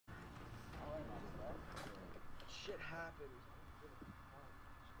happens.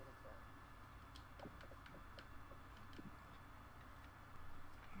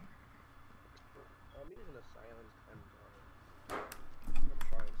 I'm using a silenced M9. I'm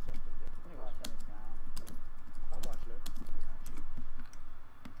trying something different. Let me watch that sound. I'm watching it. I got you.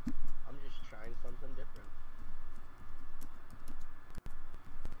 I'm just trying something different.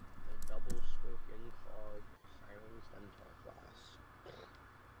 The double spoken cog silenced MTAR class.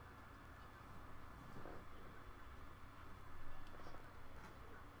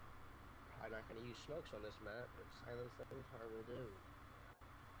 I'm not gonna use smokes on this map, but silenced MTAR will do.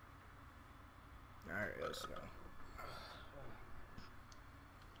 Alright, let's go.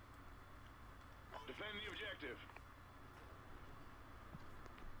 Defend the objective.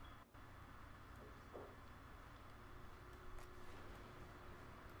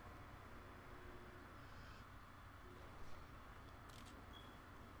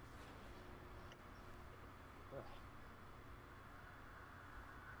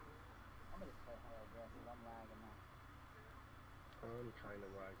 I'm gonna just play hella aggressive. I'm lagging now. I'm kind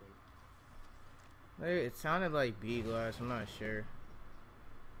of lagging. It sounded like B glass, I'm not sure.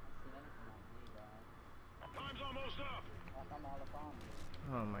 Time's almost up. I'm all up on you.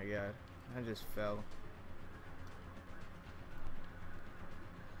 Oh my god, I just fell.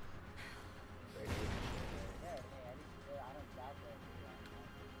 I don't doubt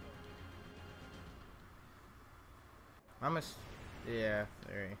that. I'm a. Yeah,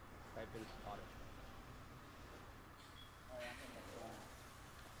 there. I've been spotted. Oh, yeah, I think that's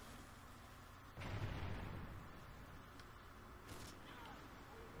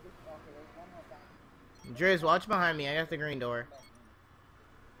okay, there's one more back. Driz, watch behind me. I got the green door.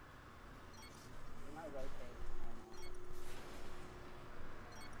 You might rotate.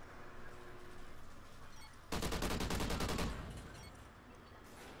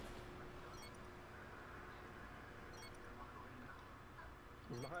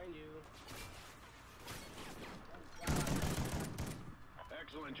 He's behind you.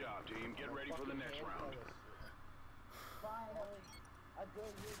 Excellent job, team. Get ready for the next round. Finally, a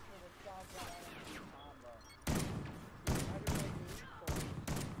good use for the shotgun combo.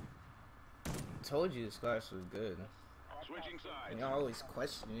 Told you this class was good. Switching sides. Y'all always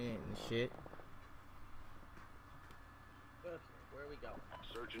questioning it and shit. Okay, where are we going?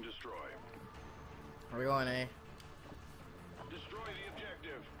 Search and destroy. We're going A. Destroy the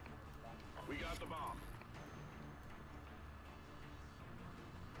objective. We got the bomb.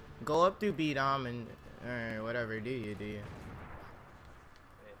 Go up through B Dom and whatever. Do you?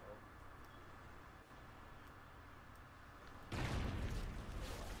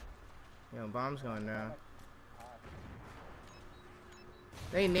 Yo, bomb's going down.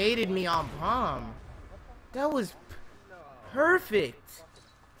 They naded me on bomb. That was perfect.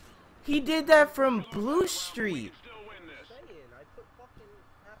 He did that from Blue Street. Still win this. I put fucking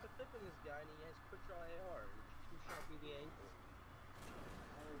half a clip in this guy and he has quick draw AR. He shot me the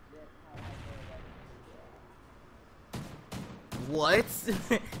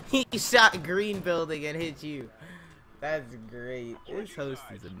ankle. What? He shot green building and hit you. That's great. This host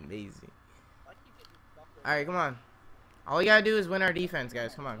is amazing. Alright, come on. All we gotta do is win our defense,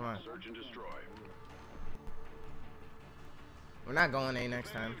 guys. Come on, come on. Search and destroy. We're not going A next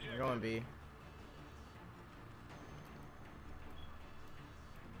time. We're going B.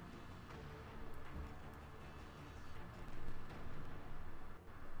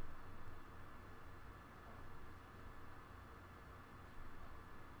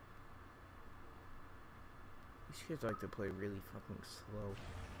 These kids like to play really fucking slow.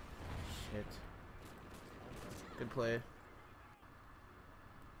 Shit. Good play.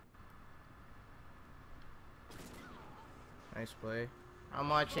 Nice play. I'm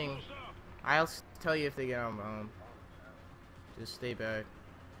watching. I'll tell you if they get on bomb. Just stay back.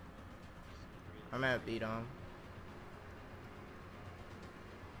 I'm at beat on.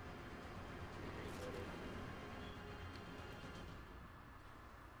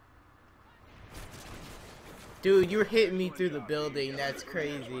 Dude, you're hitting me through the building. That's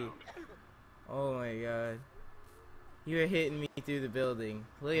crazy. Oh my god. You're hitting me through the building.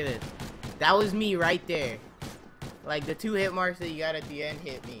 Look at this. That was me right there. Like the 2 hit marks that you got at the end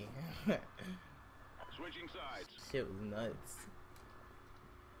hit me. Switching sides. Shit was nuts.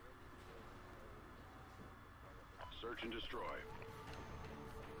 Search and destroy.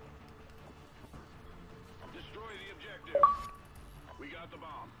 Destroy the objective. We got the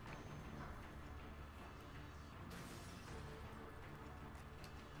bomb.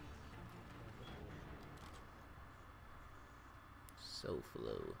 So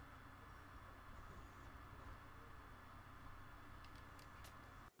flow.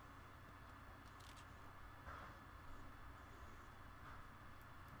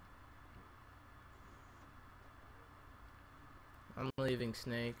 leaving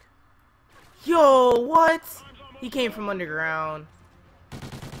Snake. Yo, what? He came from underground.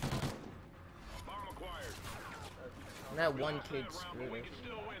 Bomb acquired. That one Lost kid that round, but screwed we us. can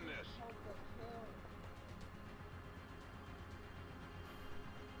still win this.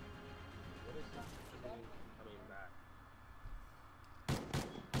 What is this coming back?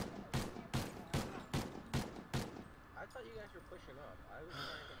 I thought you guys were pushing up. I was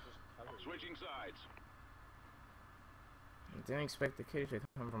trying to just cover you. Switching sides. I didn't expect the kid to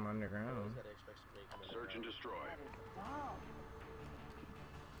come from I underground. always gotta expect somebody to come in. Search and destroy.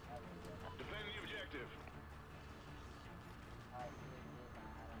 Defend the objective.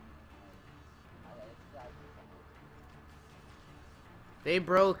 They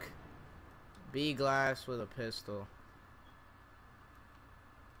broke B glass with a pistol.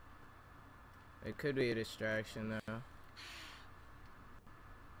 It could be a distraction though.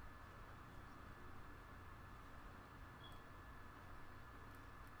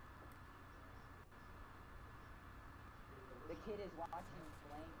 The kid is watching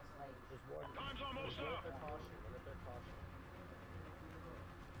flank, like, There's one. Time's almost One up. at their caution. One at their caution.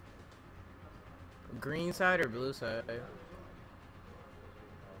 Green side or blue side? Okay.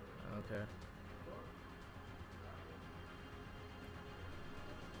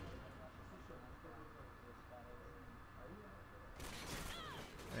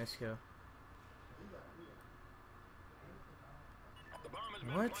 Nice kill. The bomb has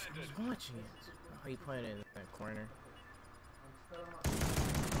been What? planted. Who's watching it? Oh, he planted it in that corner.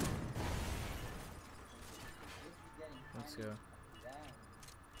 Let's go.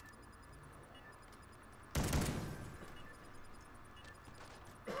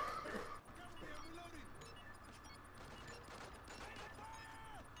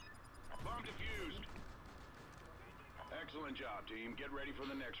 Bomb defused. Excellent job, team. Get ready for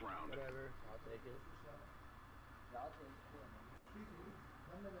the next round. Whatever. I'll take it.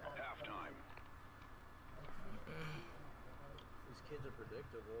 Halftime. These kids are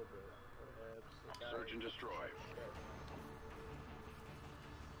predictable, but Search and destroy.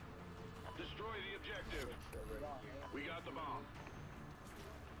 Destroy the objective. We got the bomb.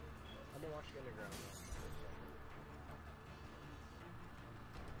 I'm gonna watch the underground.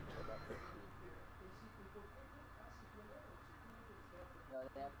 About 15. No,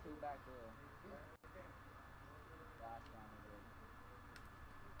 they have two back blue. Last round we did.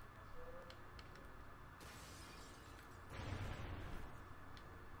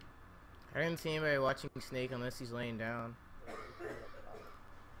 I didn't see anybody watching Snake unless he's laying down.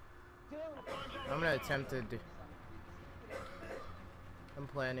 I'm gonna attempt to do. I'm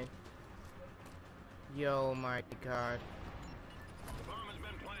planning. Yo, my god. The bomb has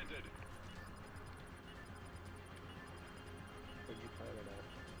been planted. Where'd you plant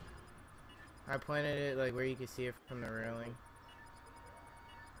it at? I planted it like where you can see it from the railing.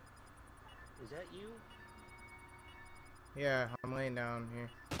 Is that you? Yeah, I'm laying down here.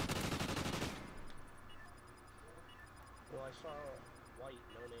 Well, I saw white,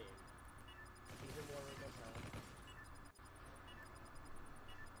 no name. He's in one right now.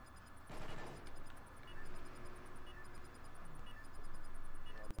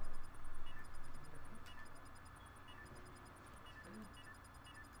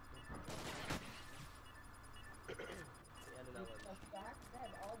 The fact that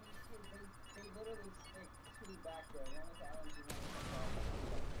all these kids, they literally stick two back there. One with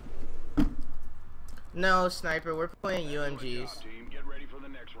the LMG. No, sniper, we're playing Excellent UMGs. job, team. Get ready for the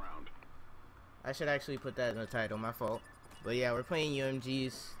next round. I should actually put that in the title, my fault. But yeah, we're playing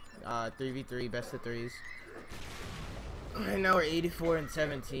UMGs, 3v3, best of threes. Right now we're 84 and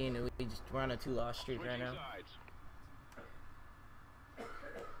 17, and we're on a 2-loss streak right Switching now. sides.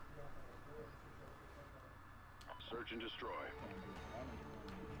 Search and destroy.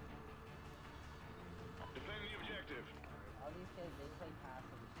 Defend the objective. All these kids, they play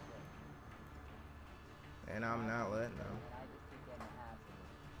passive as shit. And I'm not letting them. And I just keep getting the ass of it.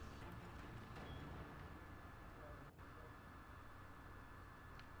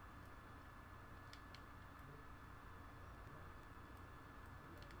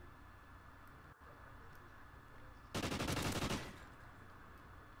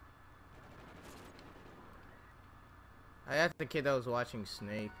 I got the kid that was watching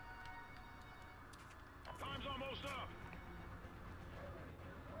Snake. Time's almost up.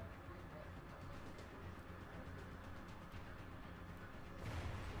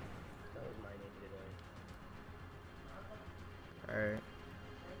 That was my name today. Alright.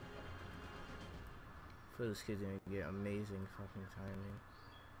 For this kid's gonna get amazing fucking timing.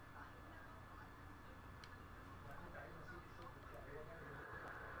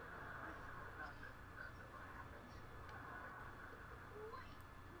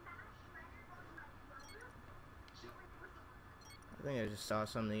 I think I just saw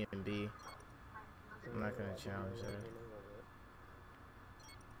something in B. I'm not gonna challenge that.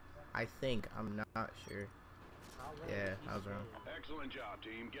 I think. I'm not sure. Yeah, I was wrong. Excellent job,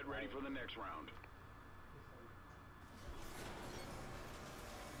 team. Get ready for the next round.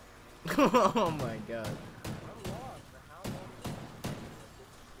 Oh my god. I'm lost. How long is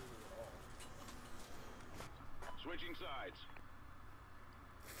this at all? Switching sides.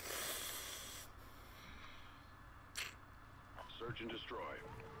 Search and destroy.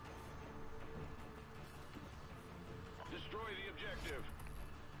 Destroy the objective.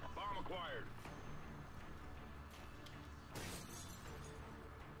 Bomb acquired.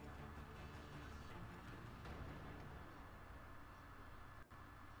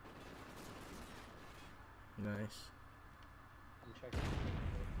 Nice. I'm checking.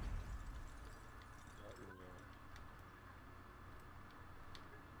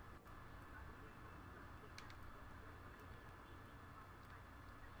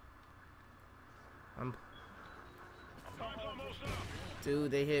 Time's almost up.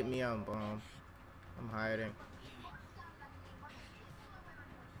 Dude, they hit me on bomb. I'm hiding.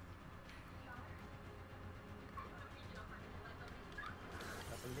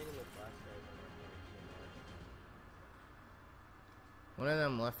 I'm hitting with flashlight. One of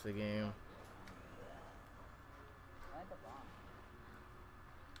them left the game. I had the bomb.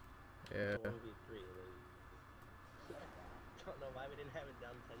 Yeah. 1v3. Don't know why we didn't have it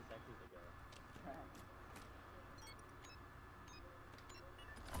down 10 seconds ago.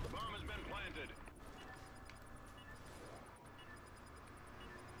 The bomb has been planted.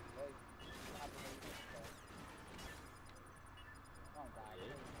 Don't die.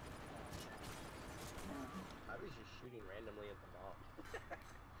 I was just shooting randomly at the bomb.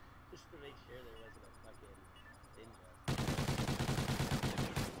 Just to make sure there wasn't a fucking ninja.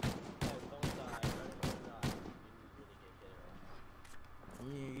 Oh, don't die. Don't die. You didn't really get hit at all.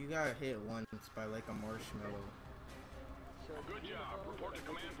 You got hit once by like a marshmallow. So Good job. Report to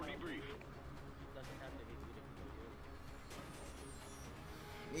command for debrief. Doesn't have to hit you to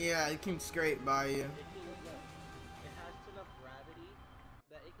kill you. Yeah, it can scrape by you. It has enough gravity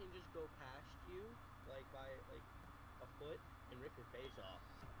that it can just go past you, like by like a foot, and rip your face off.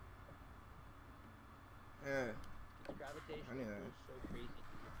 Yeah. Its gravitation I knew that. is so crazy.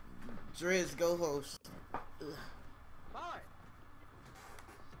 Driz, go host. Ugh. Bye.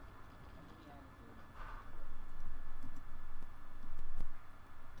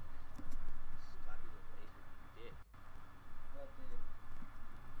 Slap you in the face with your dick. What, dude?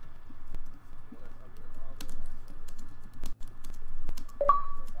 You wanna fuck your mom or what? So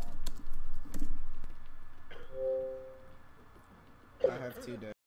bad, dude. I have 2 deaths.